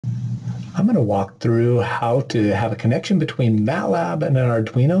I'm going to walk through how to have a connection between Matlab and an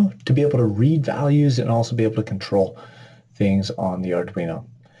Arduino to be able to read values and also be able to control things on the Arduino.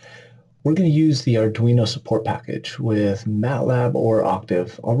 We're going to use the Arduino support package with Matlab or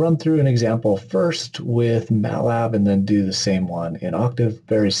Octave. I'll run through an example first with Matlab and then do the same one in Octave,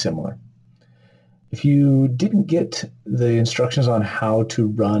 very similar. If you didn't get the instructions on how to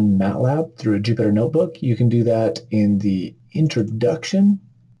run Matlab through a Jupyter Notebook, you can do that in the Introduction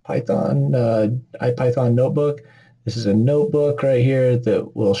Python IPython notebook. This is a notebook right here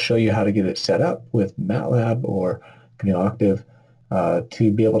that will show you how to get it set up with Matlab or Octave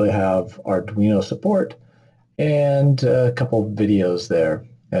to be able to have Arduino support, and a couple videos there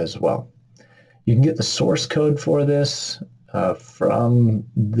as well. You can get the source code for this from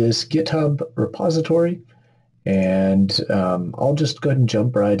this GitHub repository, and I'll just go ahead and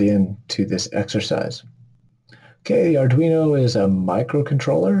jump right into this exercise. Okay, the Arduino is a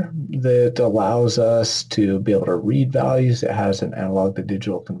microcontroller that allows us to be able to read values. It has an analog to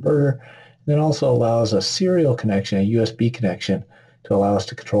digital converter, and then also allows a serial connection, a USB connection, to allow us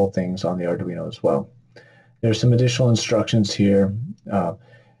to control things on the Arduino as well. There's some additional instructions here. The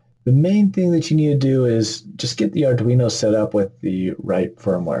main thing that you need to do is just get the Arduino set up with the right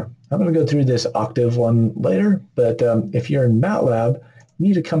firmware. I'm going to go through this Octave one later, but if you're in Matlab, you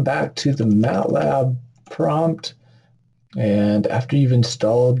need to come back to the Matlab prompt, and after you've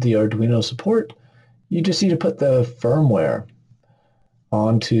installed the Arduino support, you just need to put the firmware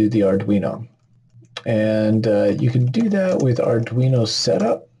onto the Arduino. And you can do that with Arduino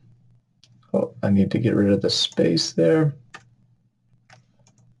setup. Oh, I need to get rid of the space there.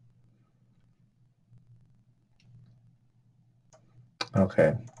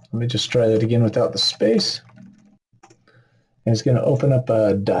 Okay, let me just try that again without the space. And it's going to open up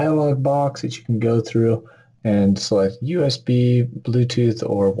a dialog box that you can go through and select USB, Bluetooth,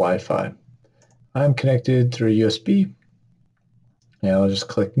 or Wi-Fi. I'm connected through USB, and I'll just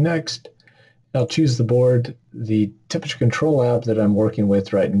click Next. I'll choose the board. The temperature control app that I'm working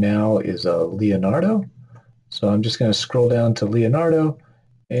with right now is a Leonardo. So I'm just going to scroll down to Leonardo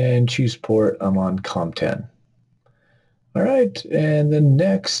and choose port. I'm on COM10. All right, and then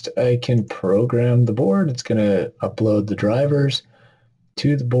next I can program the board. It's going to upload the drivers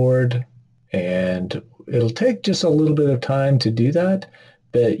to the board, and it'll take just a little bit of time to do that,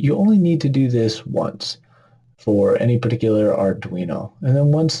 but you only need to do this once for any particular Arduino. And then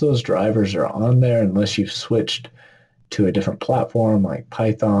once those drivers are on there, unless you've switched to a different platform like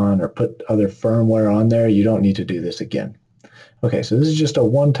Python or put other firmware on there, you don't need to do this again. Okay, so this is just a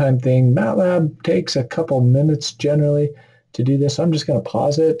one-time thing. Matlab takes a couple minutes generally to do this. I'm just going to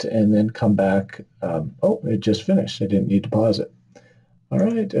pause it and then come back. Oh, it just finished. I didn't need to pause it. All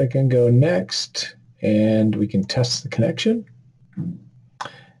right, I can go next, and we can test the connection.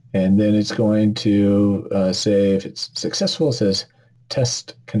 And then it's going to say if it's successful, it says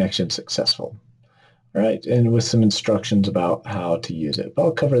test connection successful. All right, and with some instructions about how to use it. But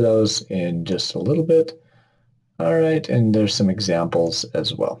I'll cover those in just a little bit. All right, and there's some examples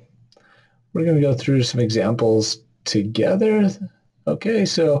as well. We're going to go through some examples together. Okay,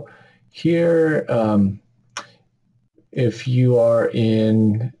 so here, if you are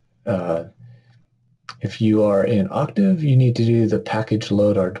in Octave, you need to do the package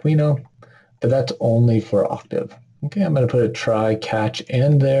load Arduino, but that's only for Octave. Okay, I'm going to put a try, catch,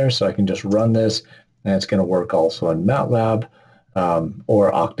 end there so I can just run this, and it's going to work also in Matlab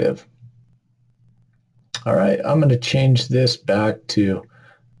or Octave. All right, I'm going to change this back to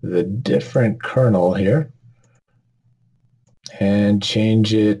the different kernel here and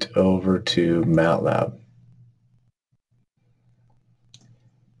change it over to Matlab.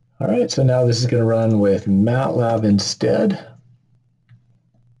 All right, so now this is going to run with Matlab instead.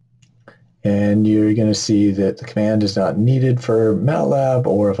 And you're going to see that the command is not needed for Matlab,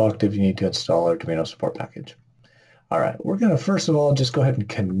 or if Octave, you need to install Arduino support package. All right, we're going to first of all just go ahead and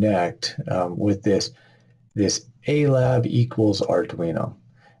connect with this ALAB equals Arduino.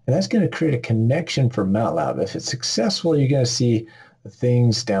 And that's going to create a connection for Matlab. If it's successful, you're going to see the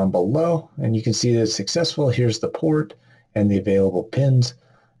things down below, and you can see that it's successful. Here's the port and the available pins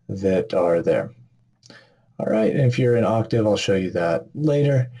that are there. All right, and if you're in Octave, I'll show you that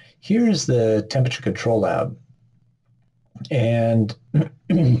later. Here's the temperature control lab. And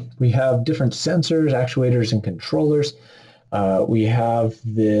we have different sensors, actuators, and controllers. We have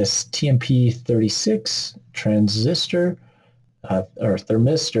this TMP36 transistor or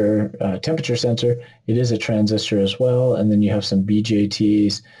thermistor temperature sensor. It is a transistor as well. And then you have some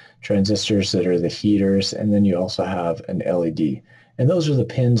BJTs, transistors that are the heaters, and then you also have an LED. And those are the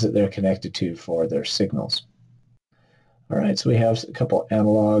pins that they're connected to for their signals. All right, so we have a couple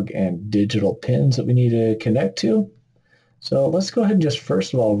analog and digital pins that we need to connect to. So let's go ahead and just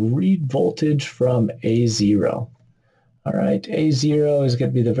first of all read voltage from A0. All right, A0 is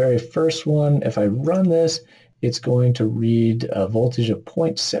going to be the very first one. If I run this, it's going to read a voltage of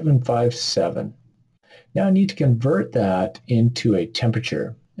 0.757. Now I need to convert that into a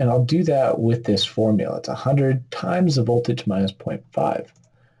temperature, and I'll do that with this formula. It's 100 times the voltage minus 0.5.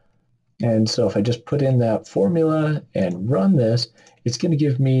 And so if I just put in that formula and run this, it's going to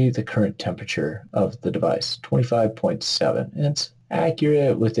give me the current temperature of the device, 25.7. And it's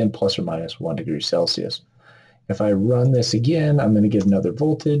accurate within plus or minus 1 degree Celsius. If I run this again, I'm going to get another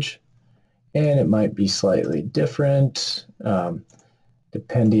voltage, and it might be slightly different.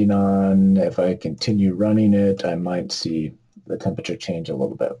 Depending on if I continue running it, I might see the temperature change a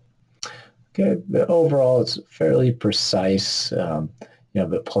little bit. Okay, but overall, it's fairly precise,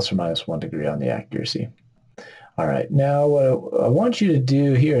 but plus or minus 1 degree on the accuracy. All right, now what I want you to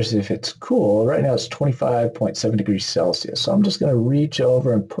do here is, if it's cool, right now it's 25.7 degrees Celsius. So I'm just going to reach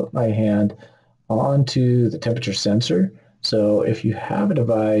over and put my hand onto the temperature sensor. So if you have a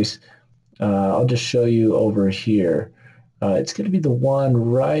device, I'll just show you over here. It's going to be the one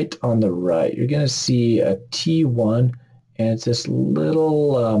right on the right. You're going to see a T1, and it's this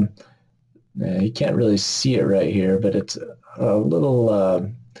little, you can't really see it right here, but it's a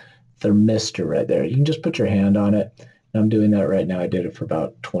little thermistor right there. You can just put your hand on it. I'm doing that right now. I did it for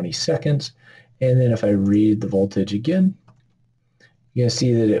about 20 seconds. And then if I read the voltage again, you're going to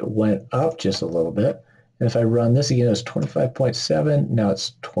see that it went up just a little bit. And if I run this again, it was 25.7. Now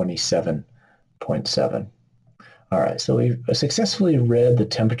it's 27.7. All right, so we've successfully read the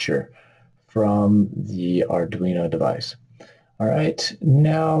temperature from the Arduino device. All right,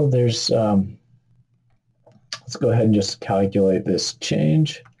 now there's, let's go ahead and just calculate this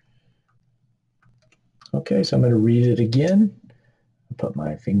change. Okay, so I'm going to read it again, put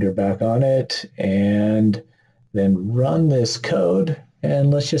my finger back on it, and then run this code,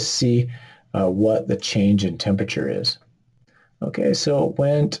 and let's just see what the change in temperature is. Okay, so it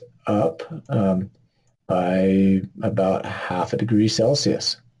went up by about 0.5 degree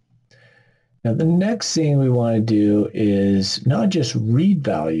Celsius. Now the next thing we want to do is not just read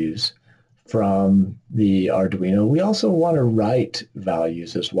values from the Arduino, we also want to write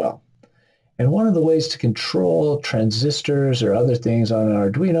values as well. And one of the ways to control transistors or other things on an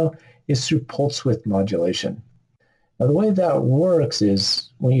Arduino is through pulse width modulation. Now the way that works is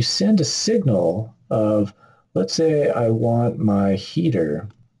when you send a signal of, let's say I want my heater.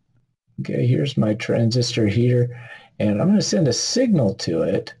 Okay, here's my transistor heater, and I'm going to send a signal to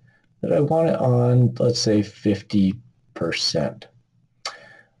it that I want it on, let's say, 50%.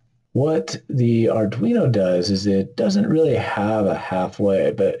 What the Arduino does is it doesn't really have a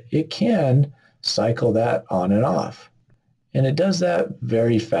halfway, but it can cycle that on and off. And it does that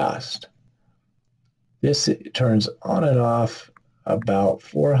very fast. This turns on and off about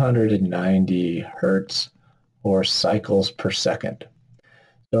 490 hertz or cycles per second.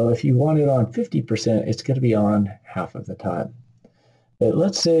 So if you want it on 50%, it's going to be on half of the time. But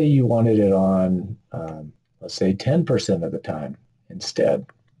let's say you wanted it on, let's say 10% of the time instead.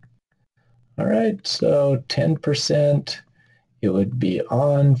 All right, so 10%, it would be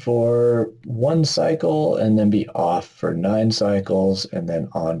on for 1 cycle and then be off for 9 cycles and then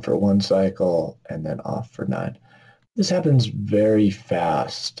on for 1 cycle and then off for 9. This happens very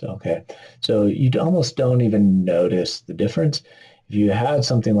fast, okay? So you almost don't even notice the difference. If you had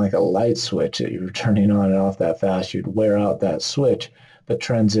something like a light switch that you were turning on and off that fast, you'd wear out that switch, but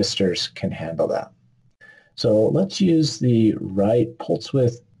transistors can handle that. So let's use the right pulse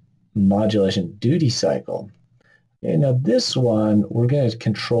width modulation duty cycle. Okay, now this one, we're going to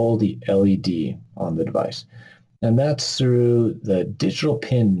control the LED on the device, and that's through the digital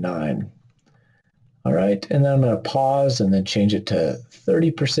pin 9. All right, and then I'm going to pause and then change it to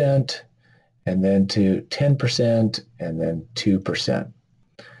 30%, and then to 10%, and then 2%.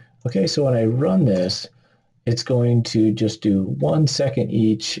 Okay, so when I run this, it's going to just do 1 second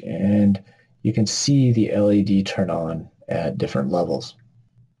each, and you can see the LED turn on at different levels.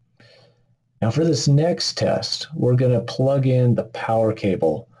 Now for this next test, we're going to plug in the power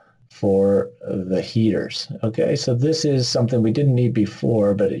cable for the heaters. Okay, so this is something we didn't need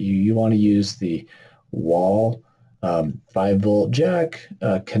before, but you want to use the wall 5-volt jack,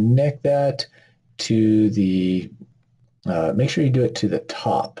 connect that to the, make sure you do it to the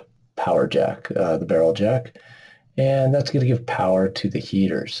top power jack, the barrel jack, and that's going to give power to the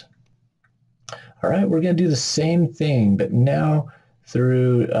heaters. All right, we're going to do the same thing, but now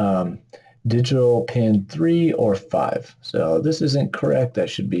through digital pin 3 or 5. So this isn't correct, that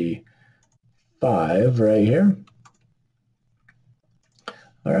should be 5 right here.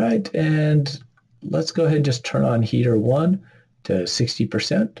 All right, and let's go ahead and just turn on heater 1 to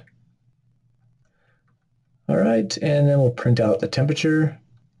 60%. All right, and then we'll print out the temperature,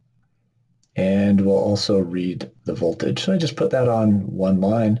 and we'll also read the voltage. So I just put that on one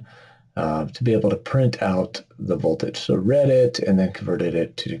line to be able to print out the voltage. So read it and then converted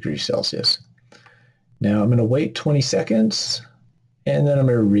it to degrees Celsius. Now I'm going to wait 20 seconds, and then I'm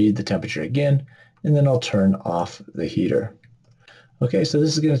going to read the temperature again, and then I'll turn off the heater. Okay, so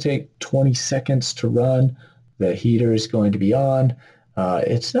this is going to take 20 seconds to run. The heater is going to be on.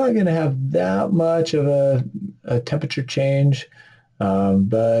 It's not going to have that much of a temperature change,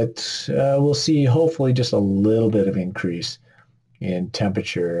 but we'll see hopefully just a little bit of increase in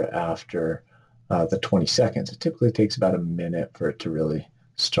temperature after the 20 seconds. It typically takes about a minute for it to really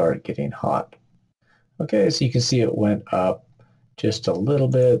start getting hot. Okay, so you can see it went up just a little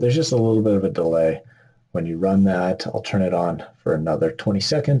bit. There's just a little bit of a delay. When you run that, I'll turn it on for another 20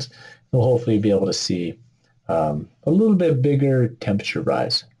 seconds. We'll hopefully be able to see a little bit bigger temperature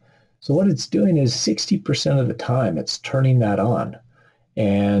rise. So what it's doing is 60% of the time it's turning that on,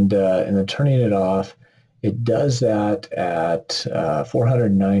 and then turning it off. It does that at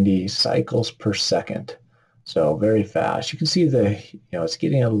 490 cycles per second. So very fast. You can see it's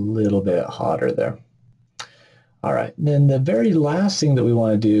getting a little bit hotter there. All right, and then the very last thing that we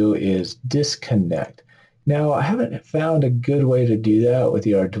want to do is disconnect. Now, I haven't found a good way to do that with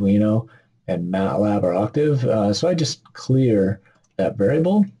the Arduino and Matlab or Octave, so I just clear that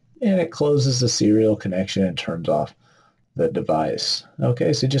variable, and it closes the serial connection and turns off the device.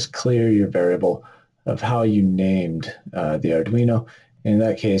 Okay, so just clear your variable of how you named the Arduino. In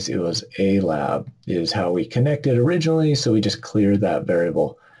that case, it was ALab is how we connected originally, so we just cleared that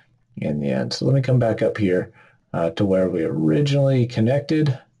variable in the end. So let me come back up here to where we originally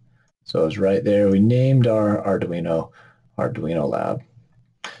connected. So it was right there. We named our Arduino Lab.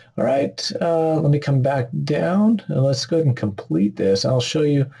 All right, let me come back down and let's go ahead and complete this. I'll show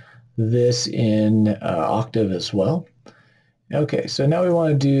you this in Octave as well. Okay, so now we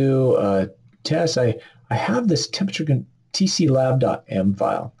want to do a test. I have this temperature tclab.m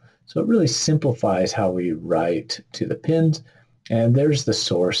file. So it really simplifies how we write to the pins. And there's the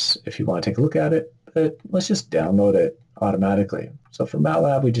source if you want to take a look at it. But let's just download it automatically. So for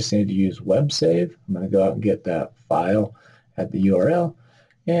MATLAB, we just need to use web save. I'm going to go out and get that file at the URL.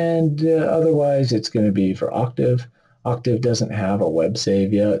 And otherwise, it's going to be for Octave. Octave doesn't have a web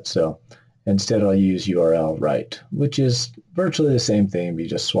save yet, so instead I'll use URL write, which is virtually the same thing. You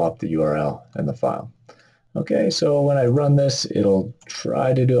just swap the URL and the file. Okay, so when I run this, it'll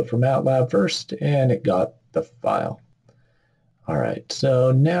try to do it for MATLAB first, and it got the file. All right,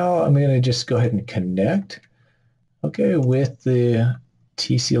 so now I'm going to just go ahead and connect, okay, with the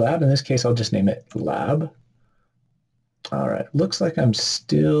TC Lab. In this case, I'll just name it Lab. All right, looks like I'm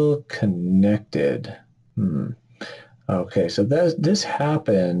still connected. Okay, so this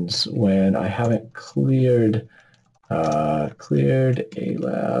happens when I haven't cleared a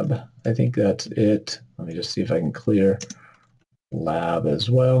lab. I think that's it. Let me just see if I can clear lab as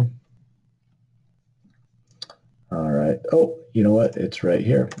well. All right. Oh, you know what? It's right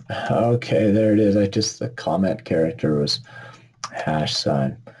here. Okay, there it is. The comment character was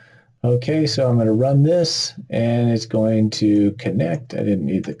 #. Okay, so I'm going to run this, and it's going to connect. I didn't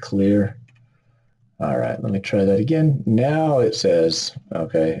need the clear. All right, let me try that again. Now it says,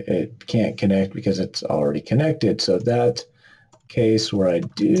 okay, it can't connect because it's already connected. So that case where I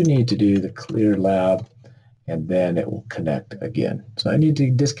do need to do the clear lab, and then it will connect again. So I need to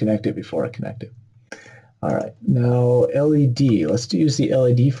disconnect it before I connect it. All right, now LED. Let's use the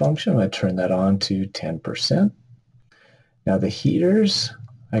LED function. I'm going to turn that on to 10%. Now the heaters,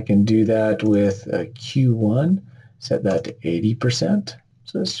 I can do that with a Q1, set that to 80%.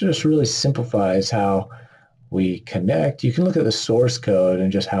 So this just really simplifies how we connect. You can look at the source code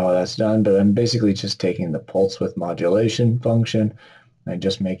and just how that's done, but I'm basically just taking the pulse width modulation function and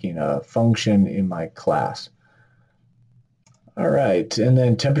just making a function in my class. All right, and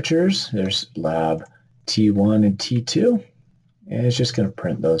then temperatures, there's lab T1 and T2, and it's just going to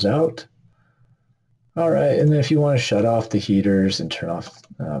print those out. All right, and then if you want to shut off the heaters and turn off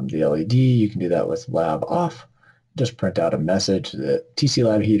the LED, you can do that with lab off. Just print out a message that TC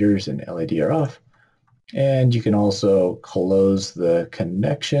Lab heaters and LED are off. And you can also close the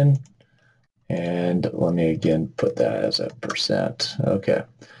connection. And let me again put that as a %. Okay,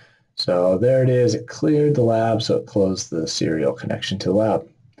 so there it is. It cleared the lab, so it closed the serial connection to the lab.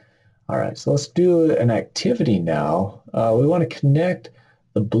 All right, so let's do an activity now. We want to connect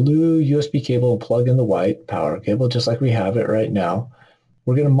the blue USB cable and plug in the white power cable, just like we have it right now.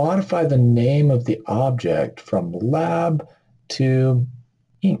 We're going to modify the name of the object from lab to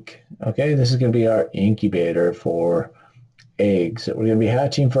ink. Okay, this is going to be our incubator for eggs that we're going to be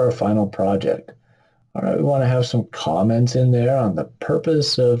hatching for our final project. All right, we want to have some comments in there on the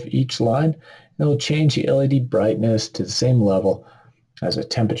purpose of each line, and we'll change the LED brightness to the same level as a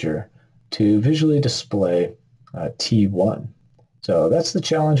temperature to visually display T1. So that's the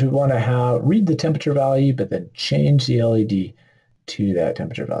challenge. We want to have read the temperature value, but then change the LED to that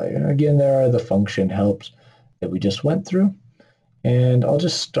temperature value. And again, there are the function helps that we just went through. And I'll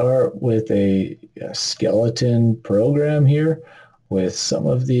just start with a skeleton program here with some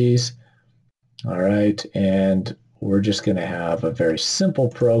of these. All right, and we're just going to have a very simple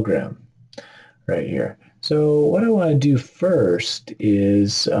program right here. So what I want to do first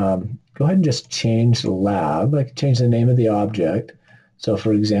is go ahead and just change the lab. I can change the name of the object. So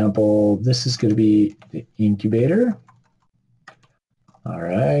for example, this is going to be the incubator. All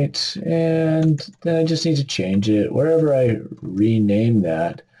right, and then I just need to change it. Wherever I rename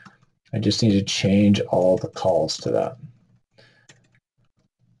that, I just need to change all the calls to that.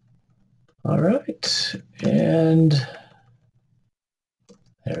 All right, and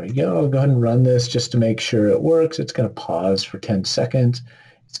there we go. I'll go ahead and run this just to make sure it works. It's going to pause for 10 seconds.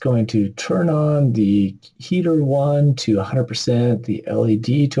 It's going to turn on the heater 1 to 100%, the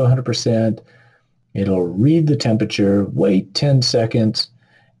LED to 100%. It'll read the temperature, wait 10 seconds,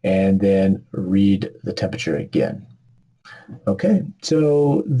 and then read the temperature again. Okay,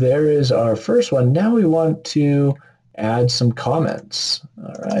 so there is our first one. Now we want to add some comments.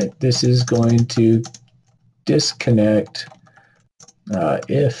 All right, this is going to disconnect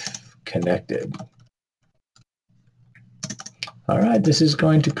if connected. All right, this is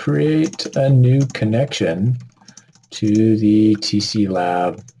going to create a new connection to the TC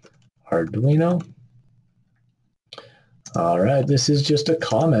Lab Arduino. All right, this is just a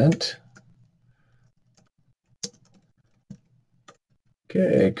comment.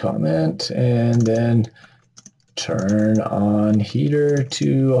 Okay, comment, and then turn on heater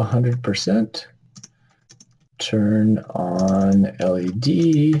to 100%. Turn on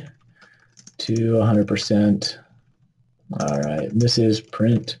LED to 100%. All right, this is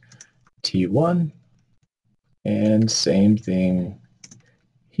print T1. And same thing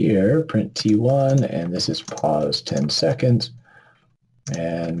here, print T1, and this is pause 10 seconds.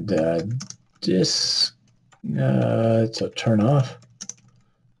 And so turn off.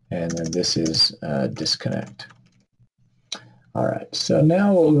 And then this is disconnect. All right, so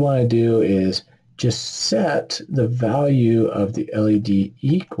now what we want to do is just set the value of the LED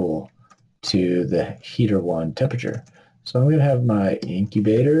equal to the heater 1 temperature. So I'm going to have my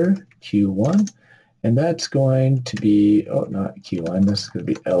incubator Q1, and that's going to be, oh, not Q1, this is going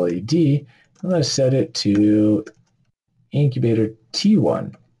to be LED. I'm going to set it to incubator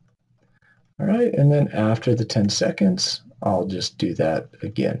T1. All right, and then after the 10 seconds, I'll just do that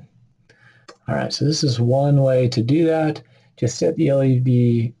again. All right, so this is one way to do that. Just set the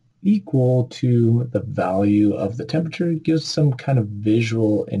LED equal to the value of the temperature. It gives some kind of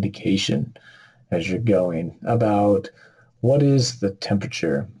visual indication as you're going about what is the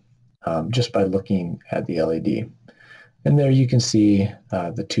temperature just by looking at the LED. And there you can see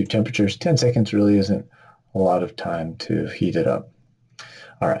the two temperatures. 10 seconds really isn't a lot of time to heat it up.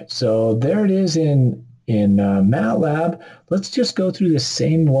 All right, so there it is in Matlab. Let's just go through the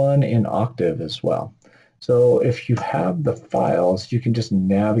same one in Octave as well. So if you have the files, you can just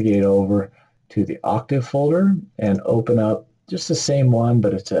navigate over to the Octave folder and open up just the same one,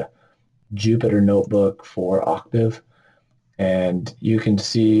 but it's a Jupyter notebook for Octave. And you can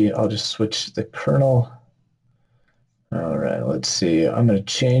see, I'll just switch the kernel. All right, let's see. I'm going to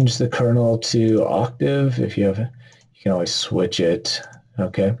change the kernel to Octave. If you have, you can always switch it.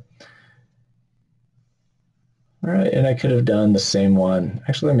 Okay. All right, and I could have done the same one.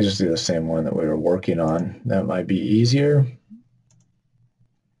 Actually, let me just do the same one that we were working on. That might be easier.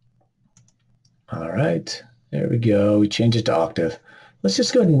 All right, there we go. We changed it to Octave. Let's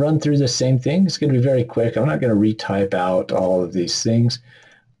just go ahead and run through the same thing. It's going to be very quick. I'm not going to retype out all of these things.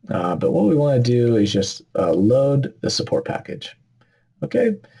 But what we want to do is just load the support package.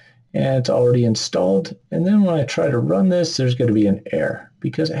 Okay, and it's already installed. And then when I try to run this, there's going to be an error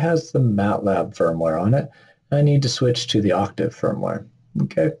because it has the Matlab firmware on it. I need to switch to the Octave firmware.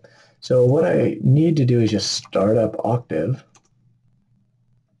 Okay, so what I need to do is just start up Octave.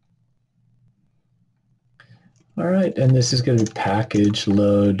 All right, and this is going to be package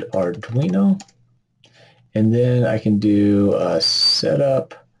load Arduino. And then I can do a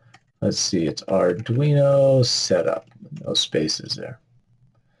setup. Let's see, it's Arduino setup, no spaces there.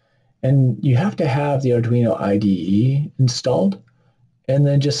 And you have to have the Arduino IDE installed, and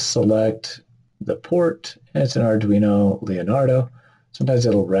then just select the port, and it's an Arduino Leonardo. Sometimes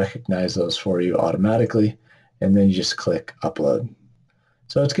it'll recognize those for you automatically, and then you just click upload.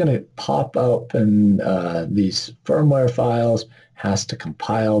 So it's going to pop up in these firmware files, has to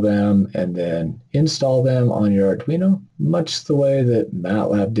compile them and then install them on your Arduino, much the way that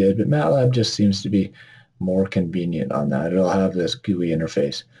Matlab did, but Matlab just seems to be more convenient on that. It'll have this GUI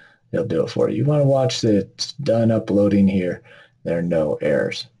interface. It'll do it for you. You want to watch that it's done uploading here. There are no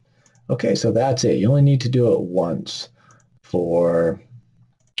errors. Okay, so that's it. You only need to do it once for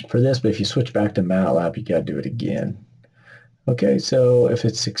this, but if you switch back to Matlab, you got to do it again. Okay, so if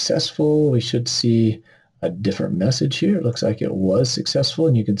it's successful, we should see a different message here. It looks like it was successful,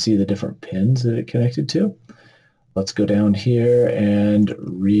 and you can see the different pins that it connected to. Let's go down here and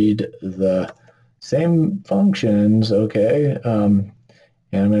read the same functions, okay? And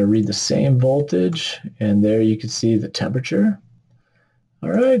I'm going to read the same voltage, and there you can see the temperature. All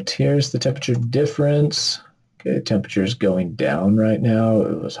right, here's the temperature difference. Okay, temperature is going down right now.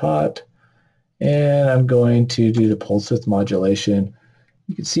 It was hot. And I'm going to do the pulse width modulation.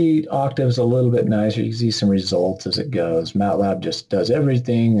 You can see Octave's a little bit nicer. You can see some results as it goes. Matlab just does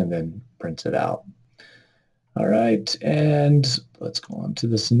everything and then prints it out. All right, and let's go on to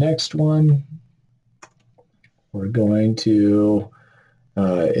this next one. We're going to,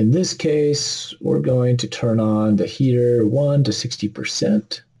 in this case, we're going to turn on the heater 1 to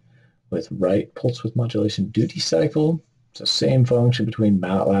 60% with right pulse width modulation duty cycle. It's the same function between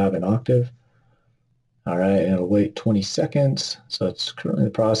Matlab and Octave. All right, and it'll wait 20 seconds. So it's currently in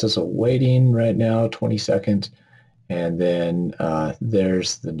the process of waiting right now, 20 seconds. And then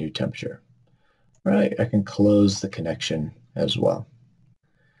there's the new temperature. All right, I can close the connection as well.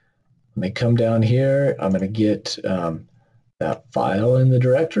 Let me come down here. I'm going to get that file in the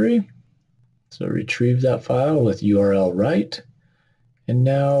directory. So retrieve that file with URL right. And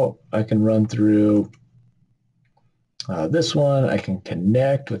now I can run through this one. I can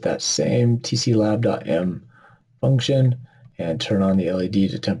connect with that same tclab.m function and turn on the LED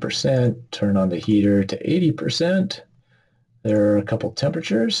to 10%, turn on the heater to 80%. There are a couple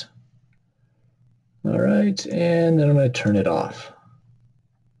temperatures. All right, and then I'm going to turn it off.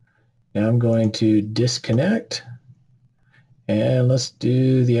 Now I'm going to disconnect, and let's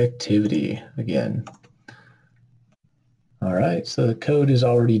do the activity again. All right, so the code is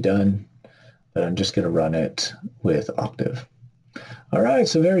already done, but I'm just going to run it with Octave. All right,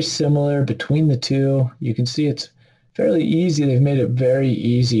 so very similar between the two. You can see it's fairly easy. They've made it very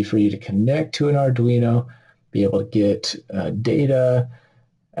easy for you to connect to an Arduino, be able to get data,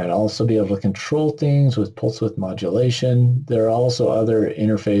 and also be able to control things with pulse width modulation. There are also other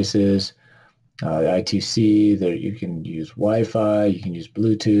interfaces, I2C, that you can use Wi-Fi, you can use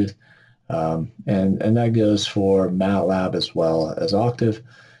Bluetooth, and that goes for Matlab as well as Octave.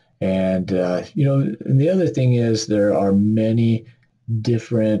 And, you know, and the other thing is there are many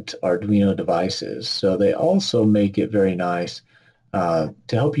different Arduino devices. So they also make it very nice to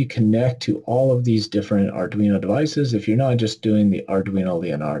help you connect to all of these different Arduino devices if you're not just doing the Arduino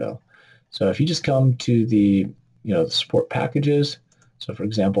Leonardo. So if you just come to the, the support packages, so for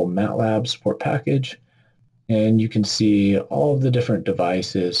example, Matlab support package, and you can see all of the different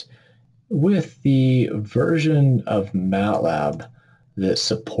devices with the version of Matlab that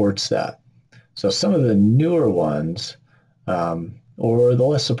supports that. So some of the newer ones, or the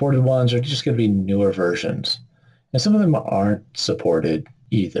less supported ones, are just going to be newer versions. And some of them aren't supported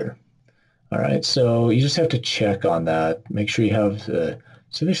either. All right, so you just have to check on that. Make sure you have a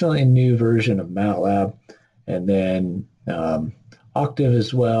sufficiently new version of Matlab. And then Octave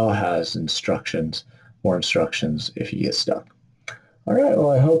as well has instructions, more instructions if you get stuck. All right, well,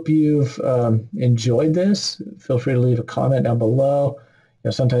 I hope you've enjoyed this. Feel free to leave a comment down below.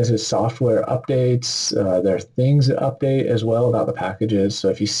 Sometimes it's software updates. There are things that update as well about the packages. So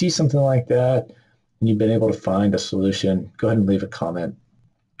if you see something like that and you've been able to find a solution, go ahead and leave a comment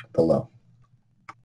below.